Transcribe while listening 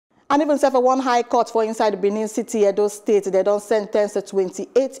And even for one high court for inside Benin City Edo State, they don't sentence a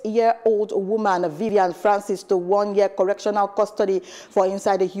 28-year-old woman, Vivian Francis, to 1-year correctional custody for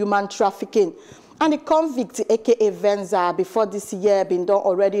inside the human trafficking. And the convict, aka Nweze, before this year, been done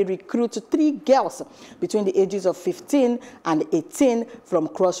already recruit 3 girls between the ages of 15 and 18 from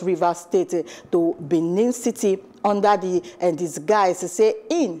Cross River State to Benin City under the disguise, say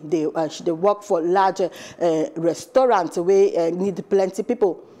they work for large restaurants where need plenty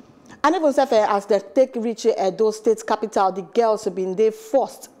people. And even as they take reach Edo State capital, the girls have been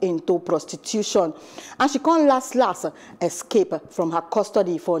forced into prostitution. And she can't last escape from her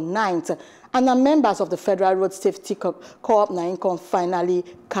custody for night. And the members of the Federal Road Safety Corps can finally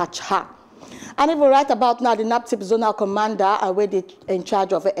catch her. And even right about now, the NAPTIP Zonal Commander, where they in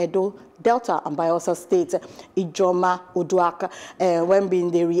charge of Edo Delta and Bayelsa State, Ijoma Oduaka, when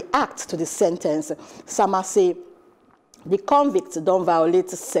they react to the sentence, Sama say, the convicts don't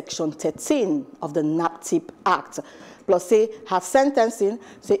violate Section 13 of the NAPTIP Act. Plus, say her sentencing,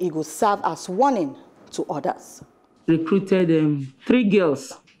 say it will serve as warning to others. Recruited 3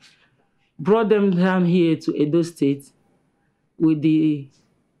 girls, brought them down here to Edo State with the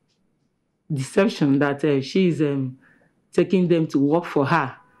deception that she's taking them to work for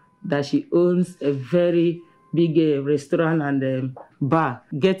her, that she owns a very big restaurant and bar.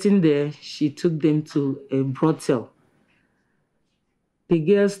 Getting there, she took them to a brothel. The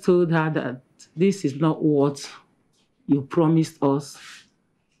girls told her that this is not what you promised us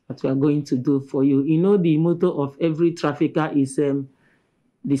that we are going to do for you. You know, the motto of every trafficker is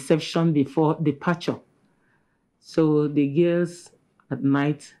deception before departure. So the girls at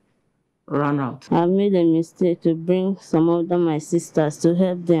night ran out. I made a mistake to bring some of my sisters to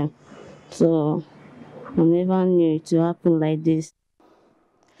help them. So I never knew it would happen like this.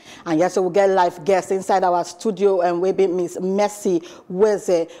 And yes, so we'll get live guests inside our studio, and we'll be Miss Mercy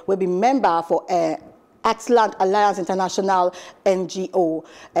Nweze, will be member for Atland Alliance International, NGO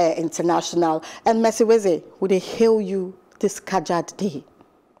International. And Mercy Nweze, would they hail you this Kajad day?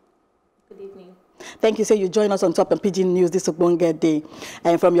 Good evening. Thank you. So you join us on Top and Pidgin News this Ogbonge day,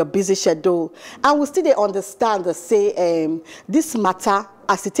 and from your busy schedule. And we still understand this matter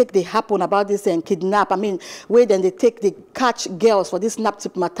as they happen about this kidnap. I mean, where then they catch girls for this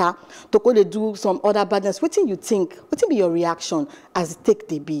NAPTIP matter to go they do some other badness. What do you think? What will be your reaction as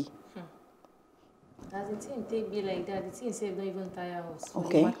they be? As the thing take be like that, the thing say don't even tire us for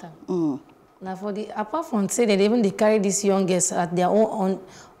okay. the matter. Now for the apart from say that even they carry these young girls at their own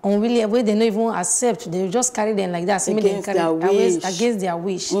unwilling way, they don't even accept. They just carry them like that. Against their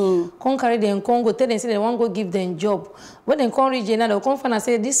wish. Come carry them, come go tell them say they want to go give them job. When they come reach now, they'll come find and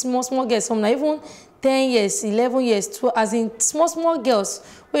say this small girls, some even 10 years, 11 years, 12, as in small girls.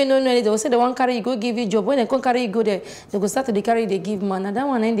 When you know they will say they want to carry you, go give you job. When they come carry you, go there, they go start to carry, they give man. And that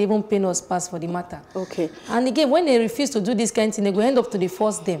one ain't even pay us pass for the matter. Okay. And again, when they refuse to do this kind of thing, they go end up to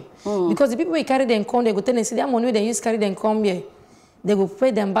force them. Because the people who carry them come, they go tell them, say that money they use carry them come here. They will pay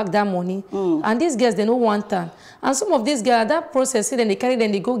them back that money. And these girls, they don't want that. And some of these girls, that process, then they carry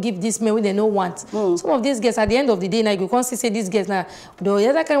them, they go give this man when they don't want. Some of these girls, at the end of the day, now you can't say these girls, now, the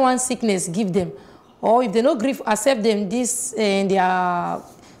other kind of one sickness, give them. Or if they no grief, accept them, this, and they are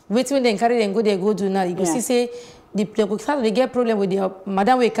waiting when they carry them, go there, go do now. You go see, say, they get problem with their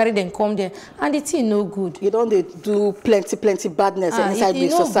madam will carry them come there, and the thing no good. You don't do plenty badness inside the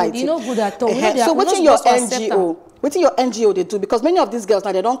society. You know good at all. So what's in your NGO? What in your NGO they do? Because many of these girls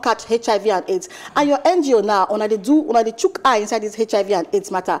now they don't catch HIV and AIDS, and your NGO now they chook eye inside this HIV and AIDS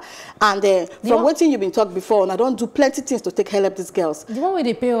matter. And from what you've been talked before, and I don't do plenty things to take help these girls. The one way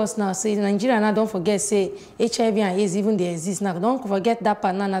they pay us now, say Nigeria now don't forget say HIV and AIDS even they exist now. Don't forget that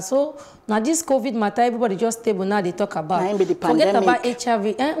part now. So now this COVID matter everybody just stable now they talk about. Forget about HIV.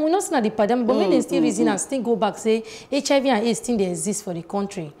 We not see the pandemic, but when they still reason and still go back say HIV and AIDS still they exist for the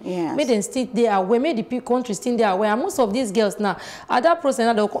country. Yes. Make them still they are aware. Make the country still they are aware. And most of these girls now, at that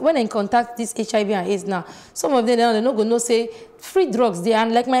process now, when they contact this HIV and AIDS now, some of them now they not gonna say free drugs there,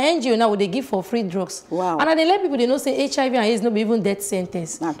 and like my NGO now, they give for free drugs. Wow. And they let people they know say HIV and AIDS not be even death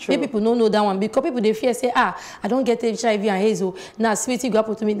sentence. Not true. Maybe people don't know that one because people they fear say I don't get HIV and AIDS. Oh, now sweetie go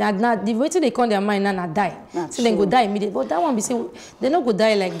up to me. Now the way they come their mind now die. So they go die immediately. But that one be say they not go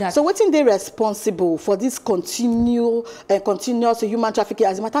die like that. So what in they responsible for this continuous human trafficking?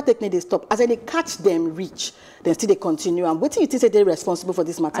 As a matter of fact, they stop. As they catch them reach, then still they continue. And what do you think say they responsible for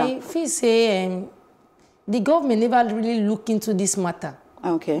this matter? I feel say the government never really look into this matter.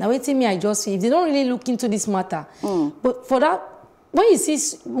 Okay. Now wait till me, I just feel if they don't really look into this matter, but for that when you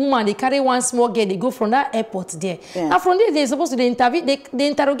see woman, they carry one small girl, they go from that airport there. Yeah. Now from there, they're supposed to they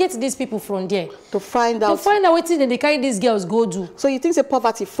interrogate these people from there. To find out what they carry these girls go do. So you think the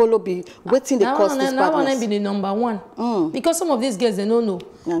poverty follow be waiting the cause this badness? That one be the number one. Because some of these girls, they don't know.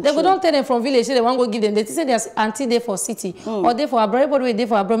 They go don't tell them from village, so they won't go give them. They say there's auntie there for city. Or there for everybody there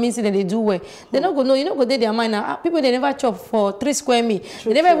for a means that they do well. They don't go know, you know, go there their mind now. People, they never chop for 3 square meal.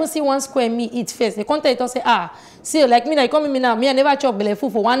 They never even see 1 square meal eat first. They can't tell it and say, see, like me, like come me now, me I never chop belly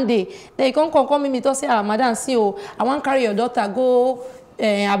food for 1 day. They come me to say, madam, see, I want to carry your daughter, go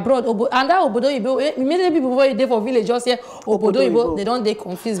abroad. And that Obodo Ibo, immediately people who are there for village just say, Obodo Ibo, they don't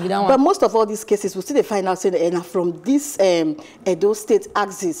confused with that one. But most of all these cases, we still they find out saying from this Edo State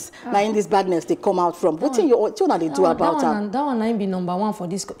axis, now in this badness they come out from. What do you do about that? That one ain't be number one for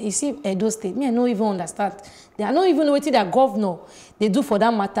this. You see, Edo State, me I don't even understand. They are not even know what their governor they do for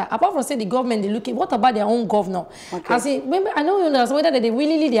that matter. Apart from say the government, they look at what about their own governor? Okay. As in, maybe I don't understand whether they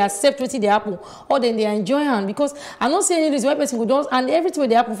really they accept what they happen or then they enjoy it, because I don't see any reason why person go down and everything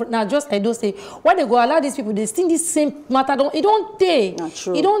they happen now just I don't say why they go allow these people they think this same matter it don't take.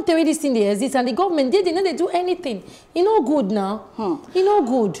 It don't take this thing they exist and the government they know they do anything. You know good now. You know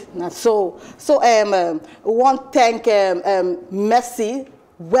good. So one thank Mercy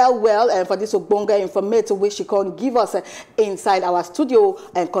well for this Ogbonge information which she can give us inside our studio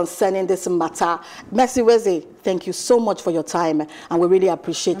and concerning this matter. Mercy Nweze, thank you so much for your time and we really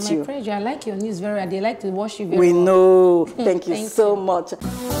appreciate you. My pleasure. I like your news very well. They like to watch you very well. We know. Thank you so much.